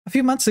A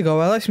few months ago,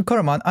 I live streamed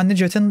Coromon on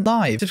Ninja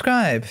Live.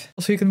 Subscribe.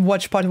 Also, you can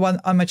watch part 1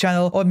 on my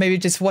channel, or maybe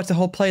just watch the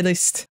whole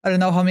playlist. I don't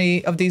know how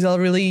many of these I'll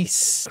release.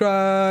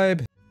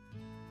 Subscribe.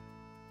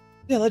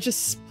 Yeah, let's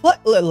just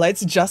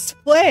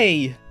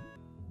play.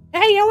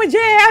 Hey, over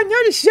there on the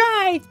other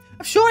side.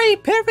 I'm sorry,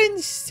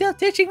 parents still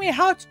teaching me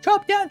how to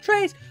chop down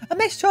trees. I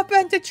messed up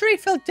and the tree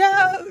fell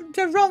down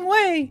the wrong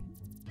way.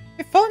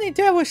 If only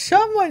there was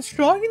someone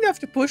strong enough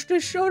to push the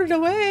shoulder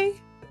away.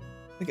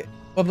 Okay,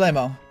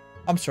 problemo.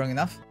 I'm strong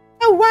enough.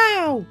 Oh,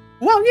 wow.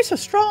 Wow, you're so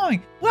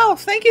strong. Well,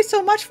 thank you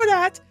so much for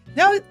that.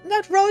 Now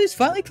that road is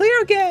finally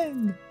clear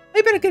again.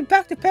 I better get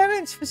back to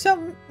parents for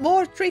some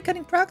more tree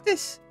cutting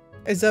practice.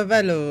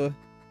 Isabello.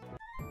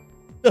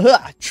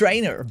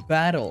 Trainer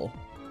battle.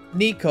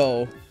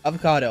 Nico.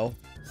 Avocado.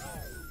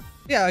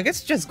 Yeah, I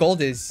guess just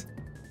Goldis.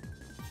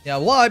 Yeah,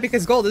 why?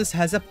 Because Goldis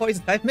has a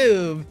poison type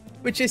move,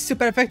 which is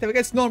super effective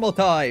against normal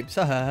types.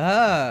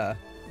 Ouchie.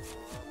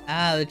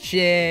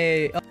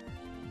 Oh.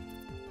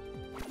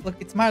 Look,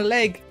 it's my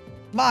leg.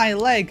 My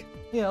leg.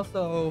 Yeah,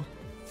 also,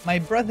 my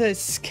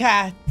brother's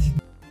cat.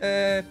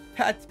 Pat.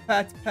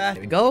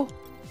 Here we go.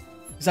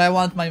 Because I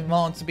want my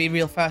mon to be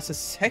real fast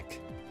as heck.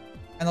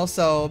 And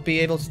also be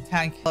able to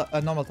tank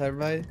a normal type,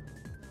 right?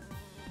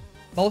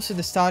 Most of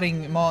the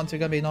starting mons are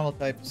gonna be normal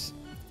types.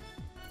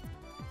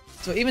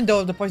 So even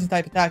though the poison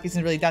type attack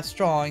isn't really that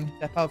strong,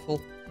 that powerful,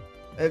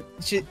 it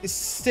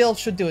still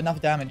should do enough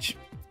damage.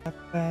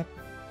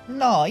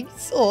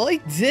 Nice! Oh, I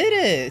did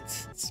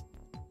it!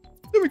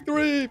 The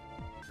victory!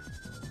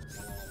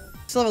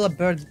 Let's level up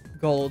bird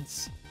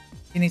golds.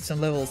 He needs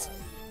some levels.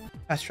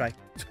 Fast try.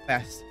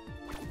 Fast.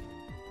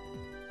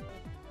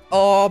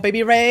 Oh,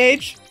 baby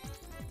rage!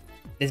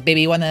 Does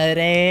baby wanna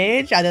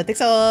rage? I don't think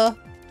so.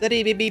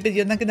 Sorry, baby, but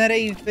you're not gonna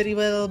rage very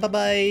well.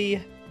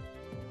 Bye-bye.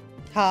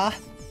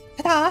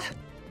 Ta-ta!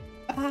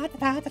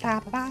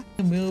 Ta-ta!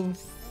 Move.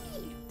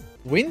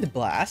 Wind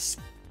Blast?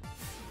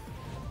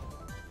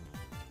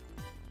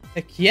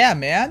 Heck yeah,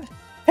 man!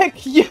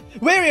 Heck yeah!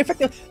 Very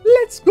effective!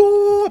 Let's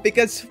go!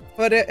 Because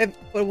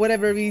for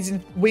whatever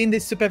reason, wind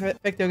is super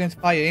effective against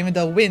fire. Even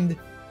though wind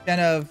kind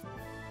of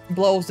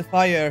blows the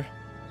fire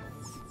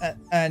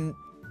and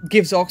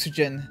gives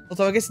oxygen.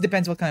 Although I guess it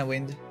depends what kind of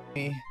wind.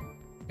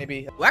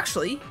 Maybe. Well,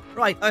 actually,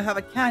 right, I have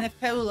a can of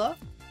cola.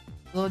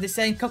 Although this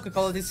ain't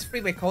Coca-Cola, this is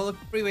Freeway Cola.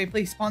 Freeway,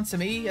 please sponsor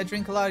me. I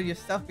drink a lot of your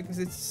stuff because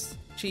it's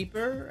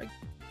cheaper.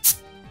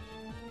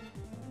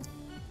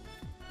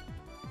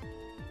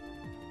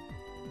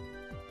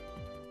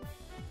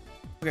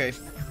 Okay.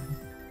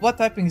 What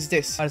typing is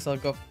this? Might as well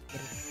go.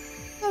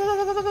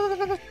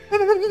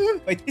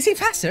 Wait, is he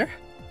faster?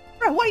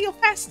 Bro, why are you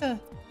faster?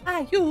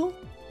 You?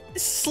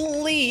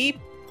 Sleep.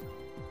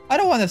 I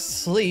don't want to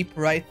sleep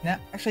right now.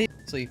 Actually,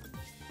 sleep.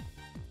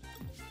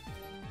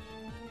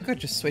 I could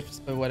just switch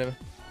or whatever.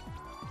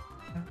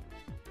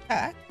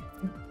 Attack?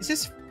 Is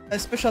this a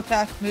special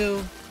attack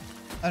move?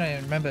 I don't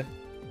even remember.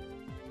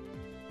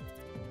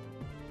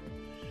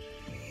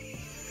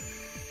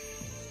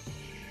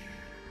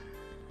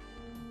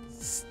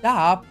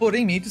 Stop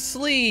putting me to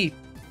sleep!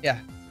 Yeah.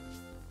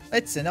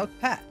 Let's send out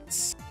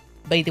pats.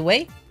 By the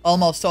way,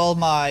 almost all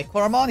my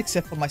Coromon,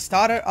 except for my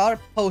starter, are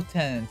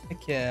potent.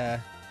 Heck yeah.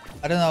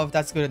 I don't know if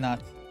that's good or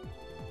not.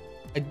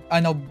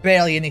 I know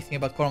barely anything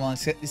about Coromon,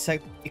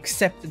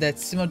 except that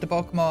similar to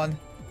Pokemon,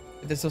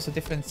 there's also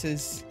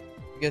differences.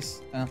 I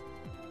guess. I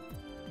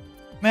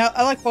mean,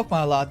 I like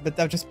Pokemon a lot, but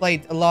I've just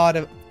played a lot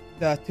of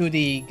the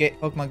 2D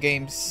Pokemon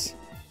games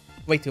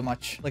way too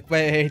much. Like,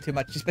 way too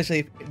much.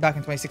 Especially back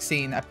in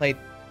 2016, I played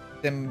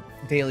them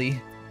daily.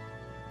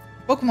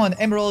 Pokemon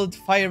Emerald,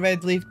 Fire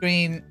Red, Leaf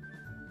Green,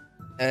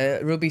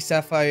 Ruby,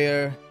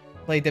 Sapphire,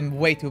 played them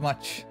way too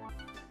much.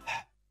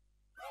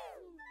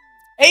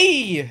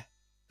 Hey!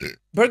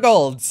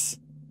 Burgolds!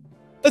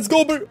 Let's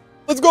go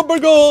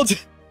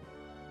Burgolds!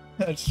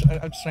 I'm just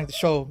trying to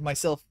show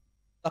myself.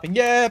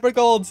 Yeah,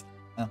 Burgolds!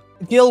 Oh.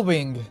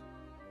 Gilwing.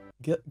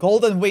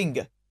 Golden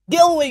Wing.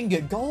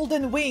 Gilwing!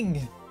 Golden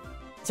Wing!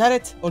 Is that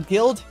it? Or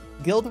Guild?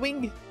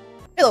 Guildwing?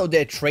 Hello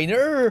there,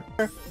 trainer!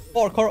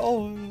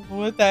 Oh,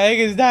 what the heck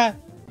is that?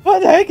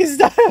 What the heck is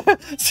that?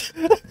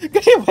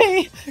 Get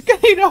away!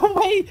 Get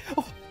away!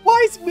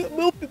 Why is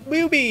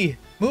Mooby?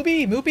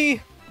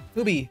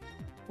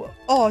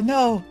 Oh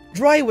no!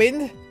 Dry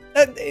wind?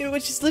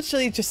 Which is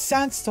literally just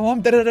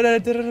sandstorm.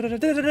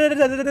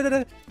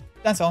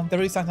 Sandstorm,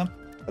 there is sandstorm.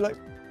 Like,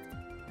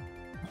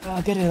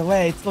 oh, get it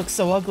away! It looks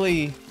so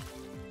ugly.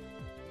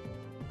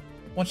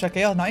 One shot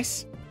KO,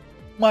 nice.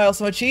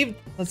 Milestone achieved.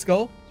 Let's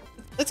go.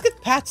 Let's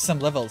get Pat some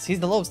levels. He's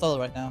the lowest level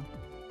right now.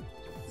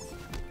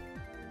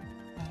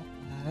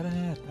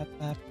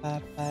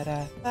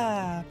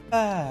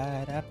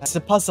 It's a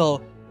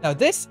puzzle. Now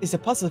this is a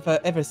puzzle if I've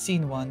ever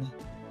seen one.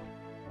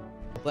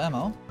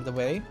 Blamo, by the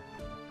way.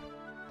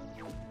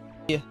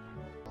 Yeah.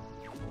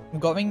 I'm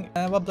going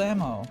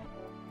Blamo.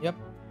 Yep.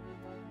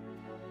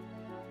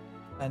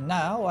 And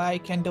now I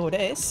can do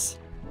this.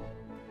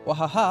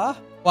 Wahaha!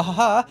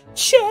 Wahaha!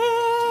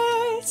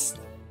 Chest!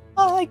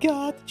 I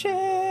got the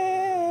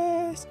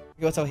chest!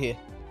 What's over here?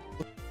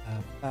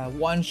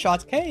 One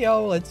shot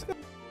KO, let's go!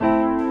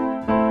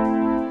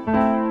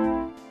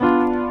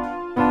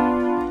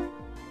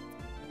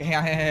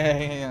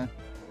 yeah.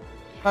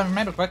 If I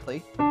remember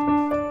correctly.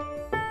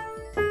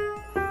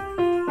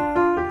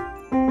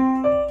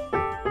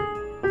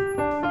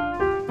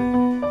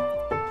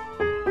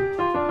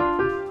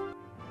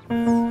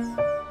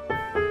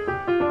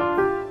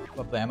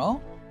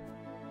 Problemo.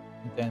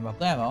 And then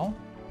Problemo.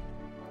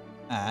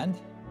 And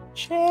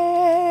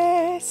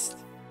chest.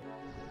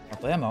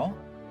 Problemo.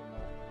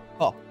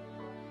 Top.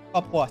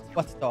 Top what?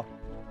 What's top?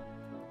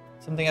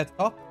 Something at the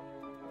top?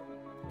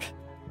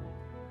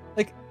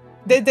 Like,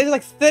 there's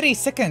like 30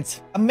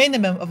 seconds. A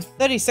minimum of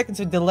 30 seconds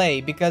of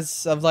delay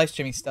because of live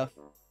streaming stuff.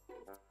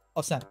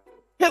 Oh snap.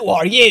 Who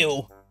are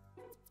you?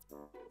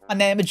 My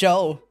name is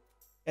Joe.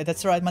 Yeah,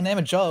 that's right, my name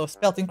is Joe,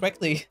 spelled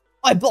incorrectly.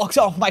 I blocked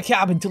off my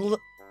cabin to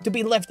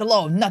be left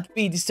alone, not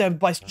be disturbed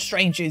by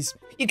strangers.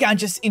 You can't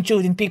just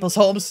intrude in people's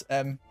homes.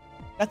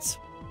 That's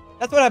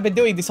what I've been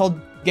doing this whole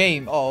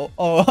game.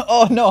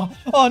 Oh no,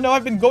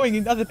 I've been going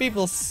in other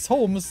people's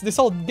homes this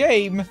whole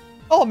game.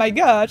 Oh my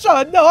gosh,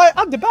 oh no,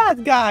 I'm the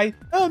bad guy.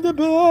 I'm the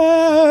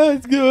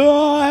bad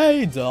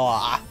guy.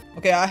 Duh.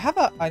 Okay, I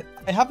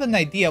have an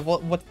idea of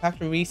what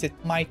factory reset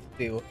might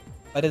do,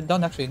 but I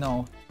don't actually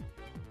know.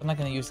 I'm not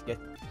gonna use it yet.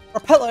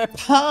 Propeller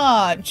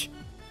punch!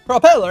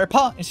 Propeller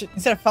punch!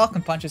 Instead of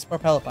Falcon punch, it's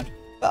propeller punch.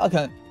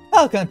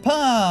 Falcon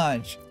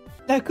punch!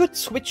 I could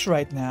switch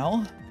right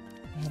now,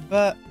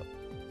 but...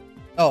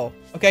 Oh,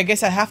 okay, I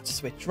guess I have to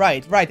switch.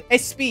 Right.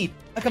 SP!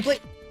 I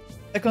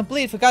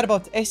completely forgot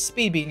about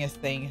SP being a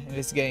thing in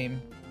this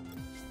game.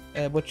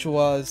 Which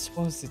was...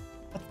 What was it?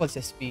 What was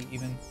SP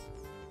even?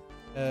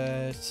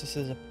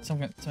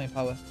 Something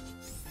power.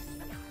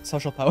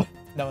 Social power.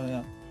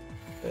 No.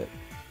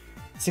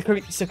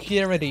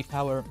 Security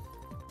power.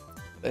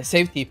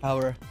 Safety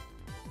power.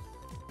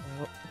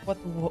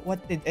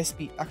 What did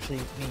SP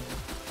actually mean?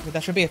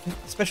 That should be a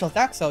special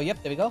attack, so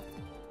yep, there we go.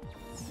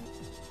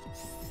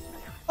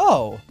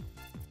 Oh!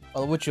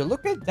 Well, would you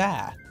look at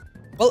that?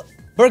 Well,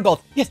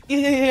 Burgold! Yes!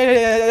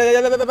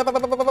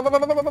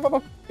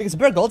 Because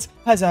Burgold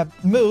has a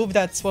move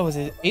that's, what was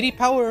it, 80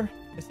 power?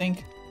 I think.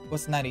 It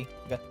was 90.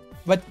 Okay.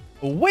 But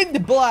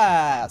Wind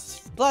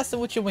Blast! Blast him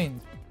with your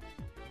wind.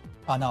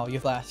 Oh no,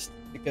 you've lost.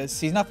 Because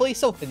he's not fully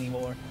soaked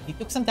anymore. He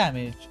took some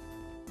damage.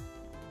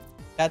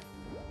 That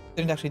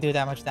didn't actually do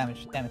that much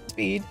damage. Damn it.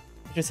 Speed.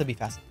 It should still be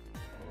fast.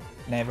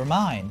 Never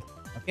mind.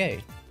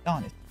 Okay.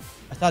 Darn it.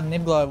 I thought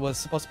Nibbler was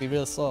supposed to be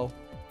real slow.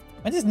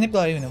 When does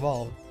Nibbler even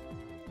evolve?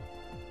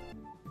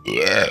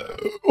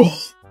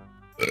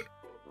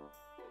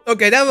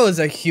 Okay, that was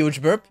a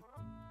huge burp.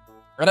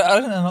 I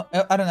don't know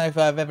if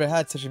I've ever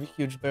had such a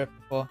huge burp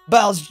before.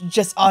 Bells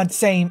just aren't the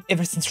same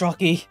ever since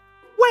Rocky.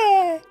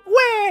 Where?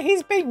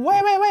 He's been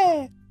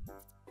where?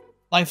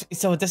 Life is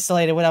so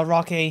desolated without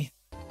Rocky.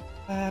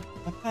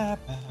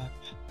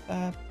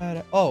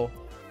 Oh.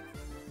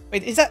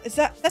 Wait,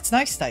 that's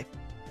nice type.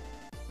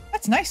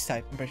 That's nice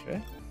type, I'm pretty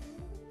sure.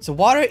 So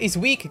water is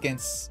weak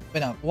against... But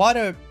no,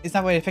 water is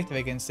not very effective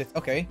against it.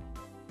 Okay.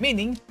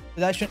 Meaning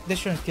that this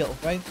shouldn't kill,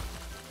 right?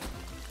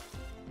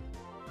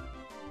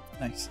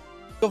 Nice.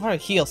 Go for a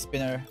heal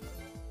spinner.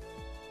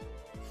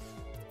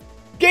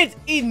 Get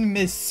in,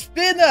 Miss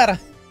Spinner!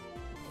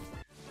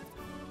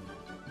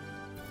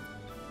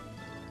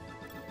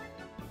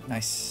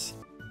 Nice.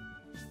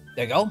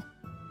 There you go.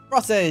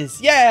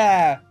 Process!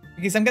 Yeah!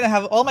 Because I'm gonna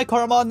have all my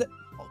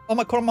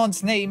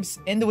Coromon's names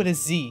end with a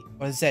Z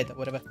or a Z or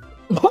whatever.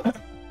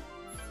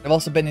 I've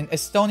also been in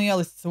Estonia,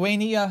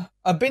 Lithuania.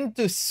 I've been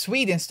to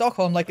Sweden,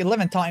 Stockholm like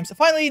 11 times.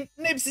 Finally,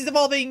 Nibs is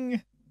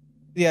evolving!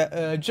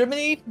 Yeah,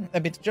 Germany.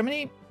 I've been to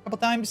Germany a couple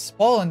times.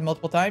 Poland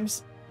multiple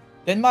times.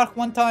 Denmark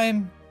one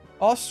time.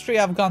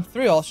 Austria, I've gone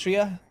through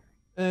Austria.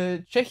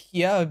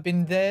 Czechia, I've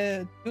been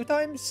there 2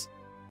 times.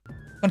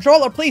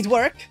 Controller, please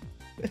work!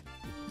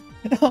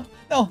 No!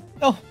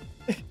 Come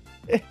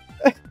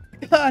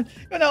on!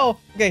 No!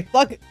 Okay,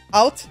 plug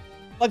out.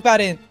 Plug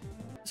that in.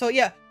 So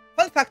yeah,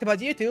 fun fact about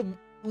YouTube.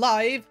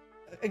 Live,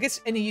 I guess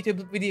any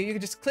YouTube video, you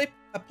can just clip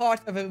a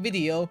part of a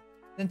video,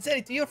 then send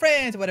it to your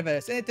friends or whatever.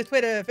 Send it to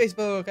Twitter,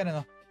 Facebook, I don't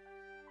know.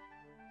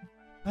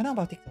 I know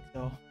about TikTok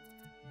though.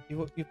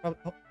 You probably...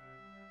 Oh.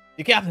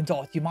 Your captain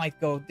thought you might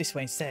go this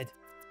way instead.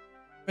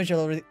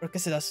 Rachel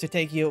requested us to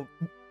take you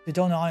to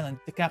Donar Island.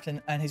 The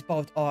captain and his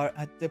boat are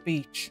at the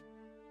beach.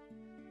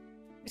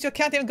 So you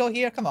can't even go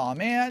here? Come on,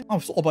 man. I'm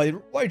told by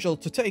Rachel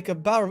to take a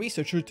bar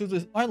researcher to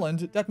the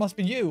island. That must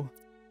be you.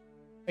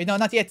 Wait, no,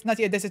 not yet. Not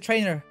yet. There's a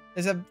trainer.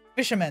 There's a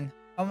fisherman.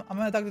 I'm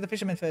gonna talk to the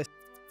fisherman first.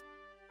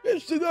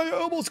 Yesterday I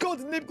almost caught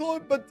a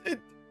Nibbler, but it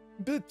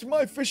bit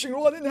my fishing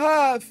rod in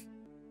half.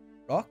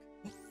 Rock?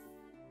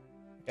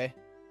 Okay.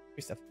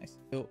 Free stuff. Nice.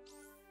 Cool.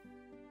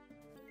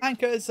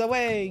 Anchors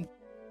away!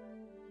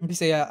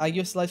 So yeah, I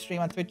used to live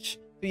stream on Twitch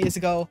 2 years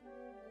ago.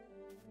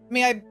 I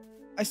mean,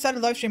 I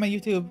started live stream on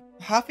YouTube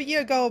half a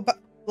year ago, but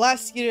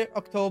last year,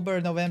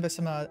 October, November,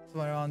 somewhere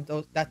around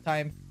that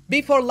time.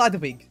 Before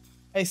Ludwig.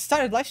 I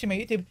started live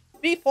streaming on YouTube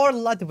before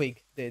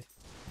Ludwig did.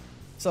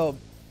 So,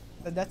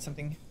 that's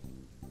something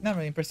not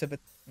really impressive, but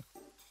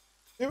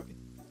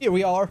here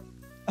we are.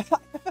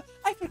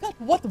 I forgot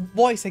what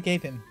voice I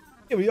gave him.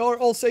 Here we are,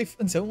 all safe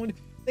and sound.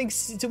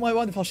 Thanks to my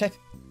wonderful chef.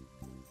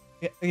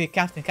 Okay,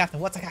 Captain,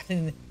 what's a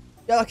captain?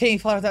 You're looking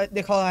for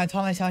the call and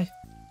Thomas.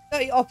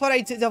 They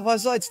operate the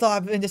Buzzlight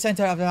Lab in the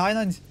center of the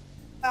island.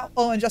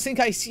 Oh, and just in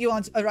case you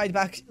want a ride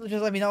back,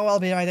 just let me know, I'll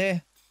be right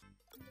there.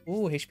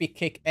 Ooh, HP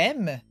kick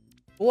M.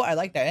 Oh, I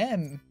like the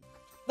M.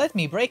 Let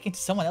me break into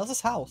someone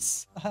else's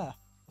house. Aha.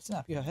 What's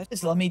up, you have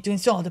just allow me to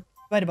install the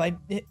by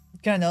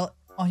kernel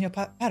on your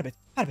parapet.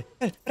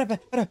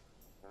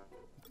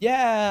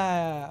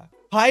 Yeah!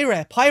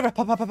 Pirate!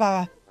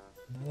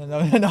 No.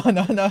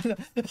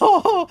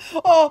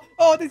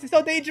 Oh, this is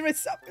so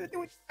dangerous. I'm gonna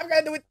do it. I'm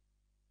gonna do it.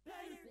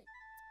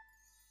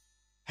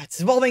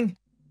 That's evolving.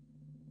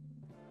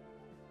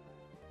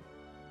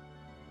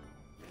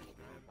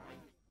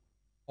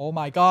 Oh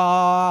my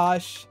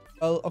gosh.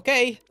 Well,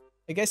 okay.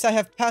 I guess I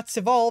have Pats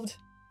evolved.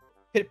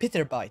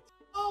 Pitter bite.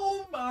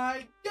 Oh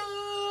my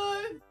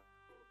god.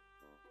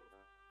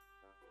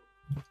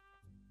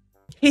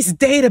 His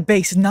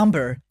database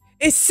number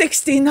is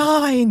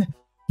 69.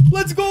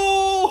 Let's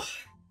go.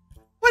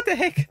 What the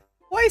heck?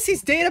 Why is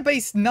his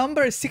database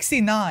number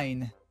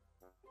 69?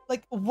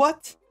 Like,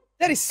 what?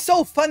 That is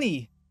so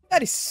funny.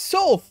 That is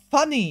so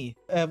funny.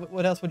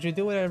 What else would you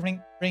do with a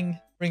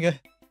ringer?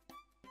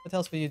 What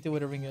else would you do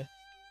with a ringer?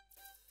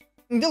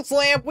 In this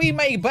lab, we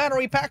make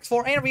battery packs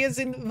for areas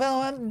in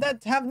development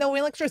that have no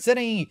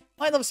electricity.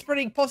 I love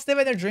spreading positive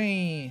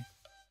energy.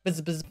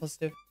 Buzz,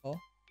 positive. Oh.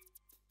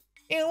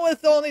 And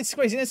with all this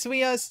craziness,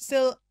 we are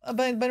still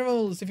abiding by the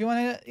rules. If you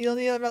want to, you'll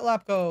need a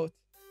lab coat.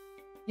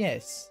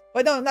 Yes.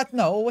 But no, not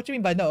no. What do you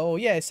mean by no?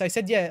 Yes, I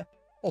said yeah.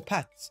 Oh,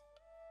 Pats.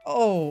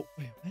 Oh,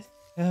 wait,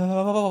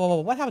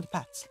 what? What happened to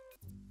Pats?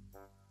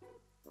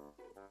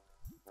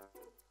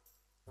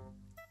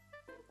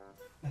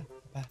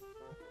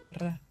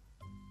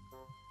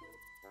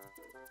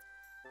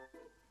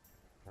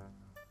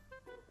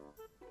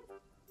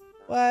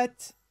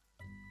 What?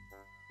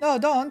 No,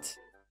 don't.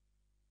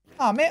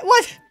 Oh man,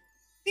 what?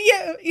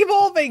 Yeah,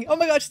 evolving! Oh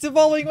my gosh, it's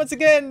evolving once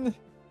again!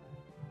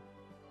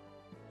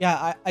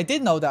 Yeah, I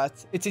did know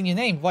that. It's in your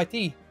name,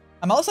 YT.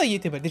 I'm also a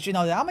YouTuber. Did you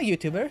know that I'm a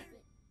YouTuber?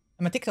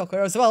 I'm a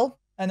TikToker as well.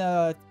 And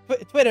a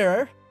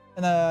Twitterer.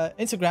 And a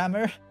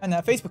Instagrammer. And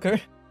a Facebooker.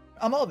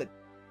 I'm all of it.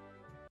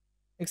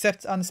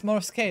 Except on a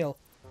smaller scale.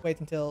 Wait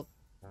until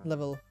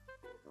level...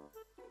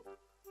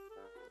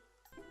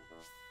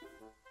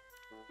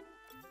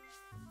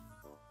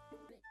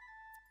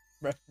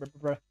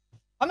 Bruh.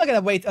 I'm not gonna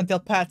wait until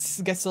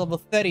Pats gets to level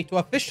 30 to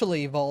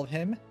officially evolve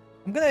him.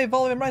 I'm gonna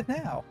evolve him right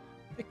now.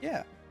 Heck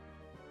yeah.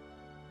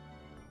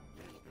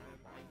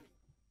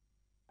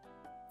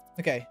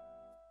 Okay.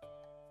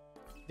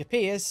 It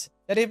appears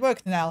that it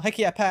worked now. Heck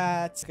yeah,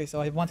 Pats. Okay, so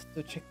I wanted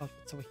to check out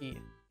what's over here.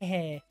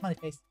 Hey, money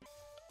face.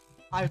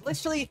 I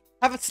literally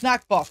have a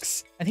snack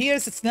box, and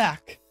here's a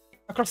snack.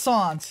 A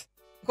croissant.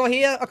 Go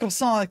here, a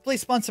croissant.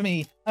 Please sponsor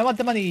me. I want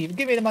the money.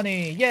 Give me the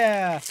money.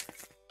 Yeah.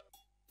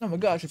 Oh my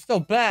gosh, it's so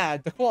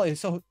bad. The quality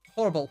is so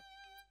horrible.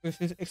 This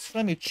is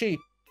extremely cheap.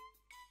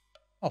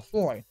 Oh,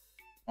 sorry.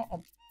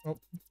 Oh.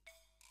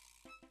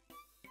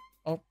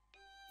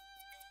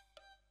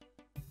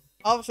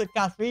 Obviously, I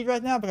can't read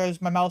right now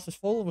because my mouth is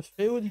full with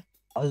food.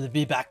 I'll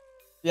be back.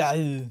 Yeah.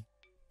 It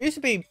used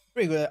to be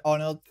pretty good at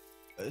Arnold's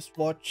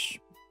watch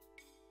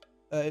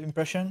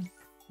impression.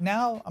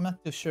 Now, I'm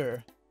not too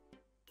sure.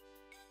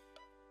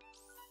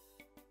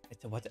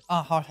 It's a what?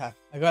 Ah, hard hat.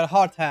 I got a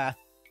hard hat.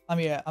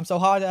 I'm so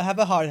hard I have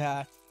a hard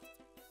hat.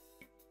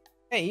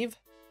 Cave.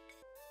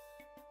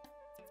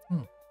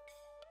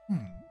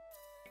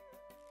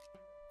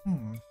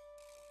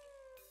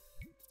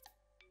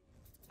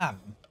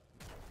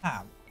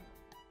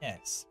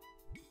 Yes.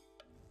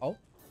 Oh,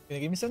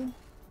 gonna give me some?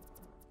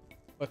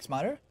 Work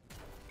smarter.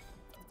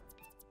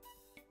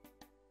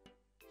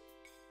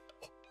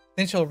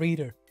 Potential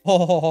reader.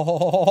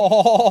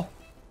 Oh,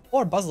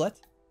 or Buzzlet.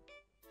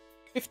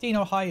 15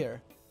 or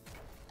higher.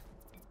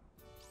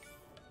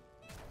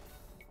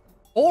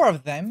 4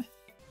 of them.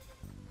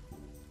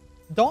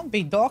 Don't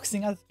be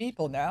doxing other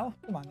people now.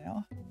 Come on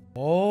now.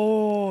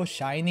 Oh,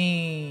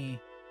 shiny.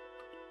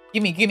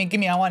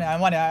 Gimme. I want it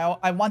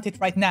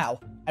right now.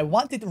 I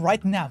want it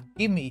right now.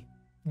 Gimme.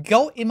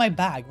 Go in my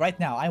bag right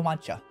now. I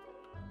want ya.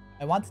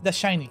 I want the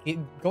shiny.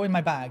 Go in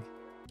my bag.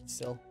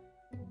 Still.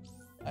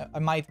 I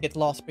might get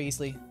lost pretty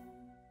easily.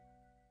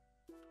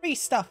 Free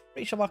stuff.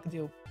 Free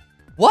Shabakadu.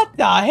 What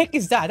the heck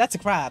is that? That's a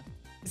crab.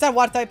 Is that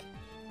water type?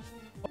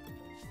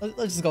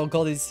 Let's just go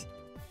goldies.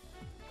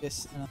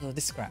 This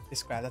crab.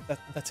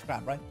 That's a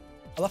crab, right?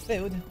 I love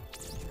food.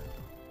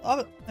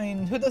 I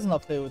mean, who doesn't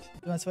love food?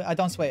 I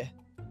don't swear.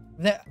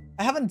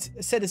 I haven't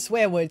said a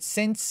swear word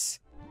since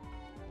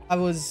I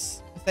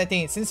was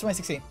 13, since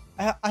 2016.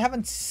 I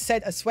haven't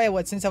said a swear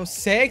word since I was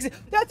 6.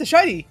 That's a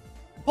shiny!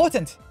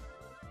 Potent!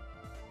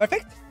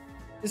 Perfect?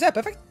 Is that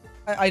perfect?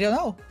 I don't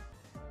know.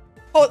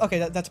 Oh,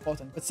 okay, that's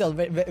potent, but still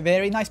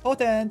very nice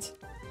potent.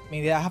 I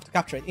mean, I have to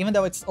capture it. Even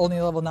though it's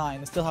only level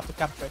 9, I still have to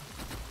capture it.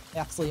 I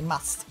absolutely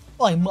must.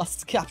 I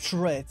must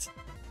capture it.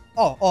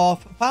 Oh,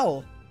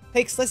 foul.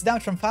 Takes less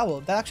damage from foul.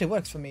 That actually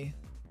works for me.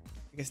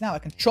 Because now I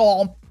can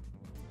chomp.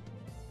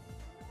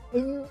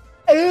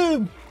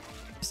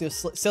 Still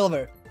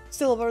silver.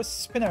 Silver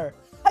spinner.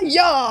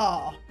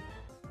 Hiya!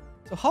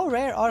 So how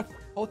rare are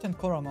potent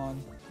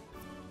Coromon?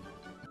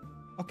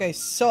 Okay,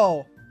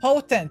 so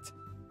potent.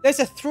 There's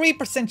a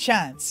 3%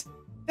 chance.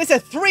 There's a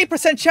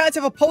 3% chance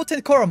of a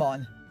potent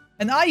Coromon.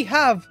 And I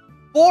have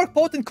 4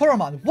 potent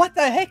Coromon. What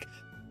the heck?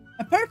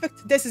 I'm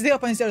perfect. There's a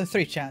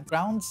 0.03 chance.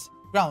 Grounds?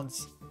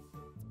 Grounds.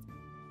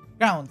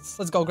 Grounds.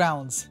 Let's go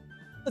grounds.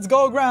 Let's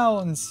go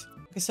grounds.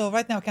 Okay, so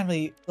right now I can't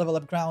really level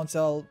up grounds. So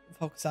I'll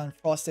focus on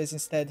frosties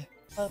instead.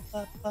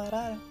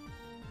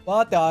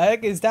 What the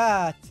heck is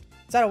that?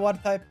 Is that a water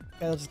type?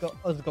 Okay, let's go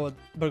with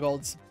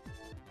Burgolds.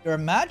 You're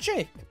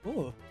magic.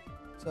 Ooh.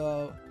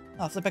 So,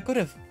 flip, I could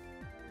have.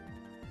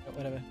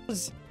 Whatever.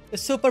 The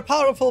super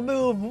powerful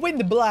move,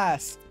 Wind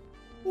Blast.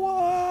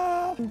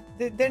 What?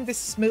 Didn't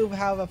this move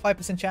have a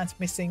 5% chance of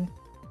missing?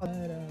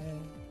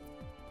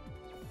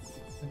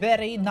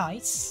 Very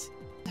nice.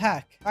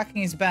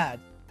 Hacking is bad.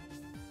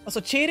 Also,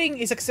 cheating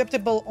is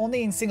acceptable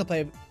only in single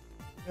player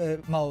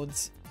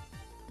modes.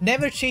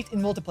 Never cheat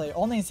in multiplayer,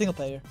 only in single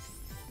player.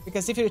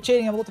 Because if you're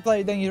cheating in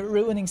multiplayer, then you're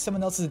ruining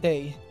someone else's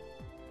day.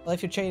 Well,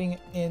 if you're cheating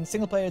in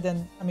single player,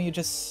 then, I mean, you're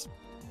just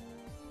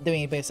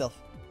doing it by yourself.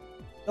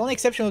 The only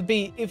exception would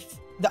be if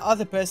the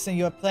other person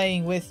you're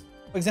playing with,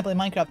 for example in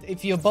Minecraft,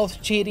 if you're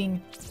both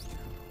cheating,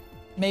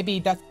 maybe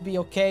that would be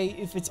okay.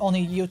 If it's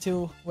only you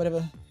two,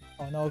 whatever.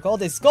 Oh no,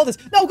 Goldus!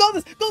 No,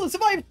 Goldus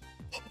survived!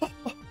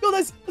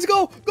 Goldus, let's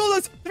go!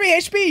 Goldus, 3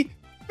 HP!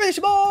 Finish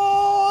him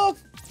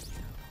off!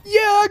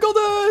 Yeah,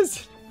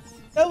 Goldus!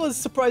 That was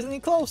surprisingly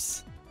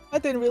close. I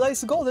didn't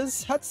realize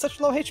Goldus had such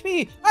low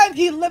HP, and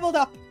he leveled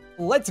up!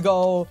 Let's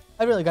go!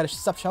 I really gotta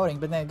stop shouting,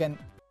 but then again...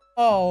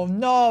 Oh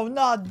no,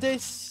 not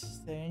this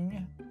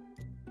thing.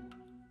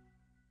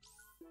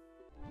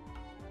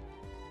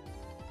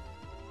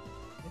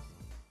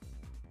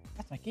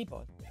 That's my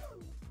keyboard.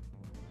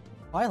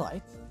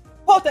 Highlight?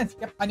 Potent!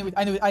 Yep, I knew it,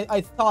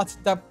 I thought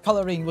the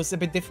coloring was a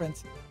bit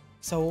different.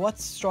 So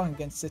what's strong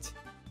against it?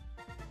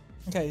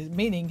 Okay,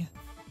 meaning...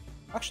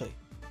 Actually,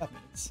 that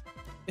means...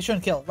 This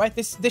shouldn't kill, right?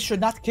 This should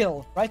not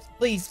kill, right?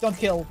 Please, don't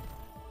kill.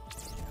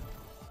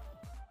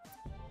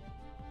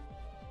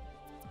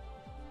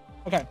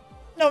 Okay.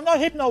 No, not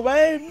Hypno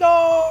Wave!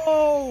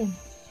 No!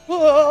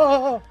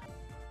 Ah!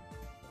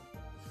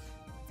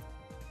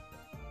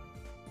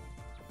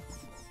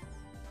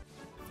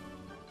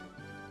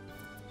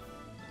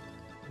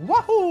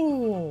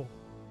 Wahoo!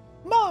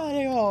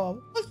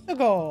 Mario! Let's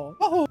go!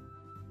 Wahoo!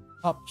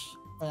 Oops.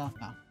 Enough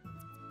now.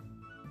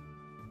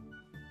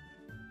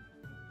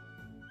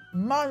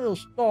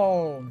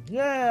 Milestone!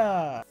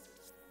 Yeah!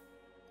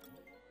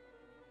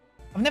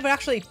 I've never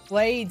actually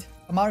played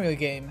a Mario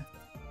game.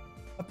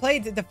 I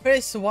played the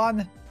first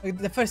one,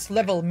 the first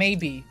level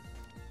maybe,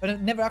 but I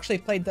never actually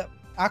played the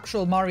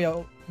actual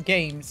Mario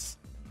games.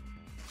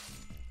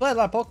 Played a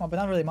lot of Pokemon, but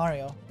not really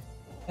Mario.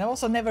 And I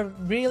also never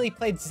really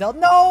played Zelda.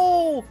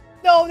 No!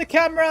 No, the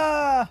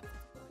camera!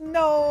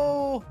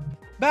 No!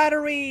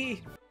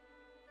 Battery!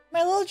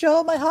 My little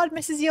Joe, my heart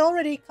misses you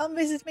already. Come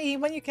visit me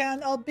when you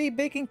can. I'll be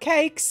baking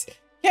cakes!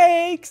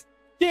 Cakes!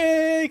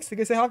 Cakes! I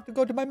guess I have to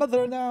go to my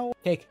mother now.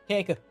 Cake.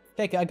 I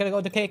gotta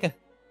go to cake.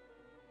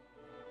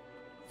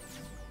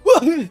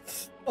 Oh,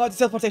 it's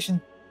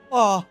teleportation.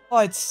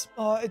 It's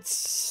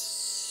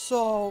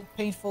so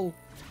painful.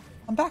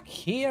 I'm back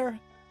here.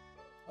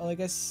 Well, I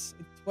guess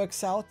it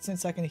works out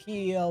since I can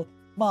heal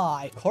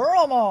my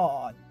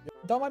Coromon.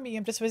 Don't mind me,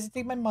 I'm just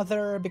visiting my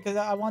mother because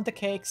I want the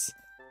cakes.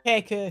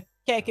 Cake. I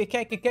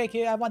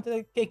want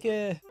the cake.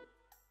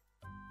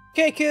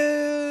 Cake.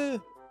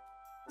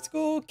 Let's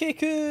go, cake.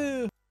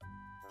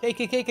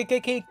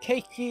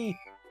 Cake.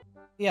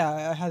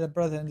 Yeah, I had a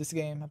brother in this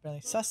game,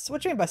 apparently. Sus?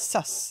 What do you mean by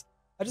sus?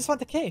 I just want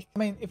the cake. I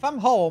mean, if I'm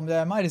home, then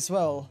I might as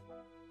well.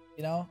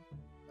 You know?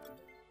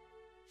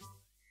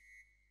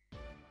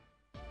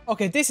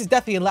 Okay, this is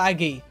definitely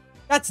laggy.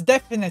 That's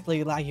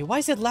definitely laggy. Why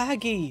is it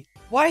laggy?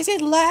 Why is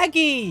it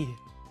laggy?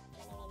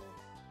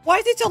 Why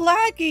is it so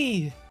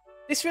laggy?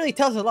 This really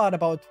tells a lot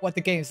about what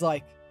the game's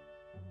like.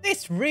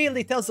 This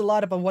really tells a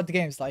lot about what the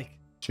game's like.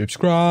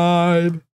 Subscribe.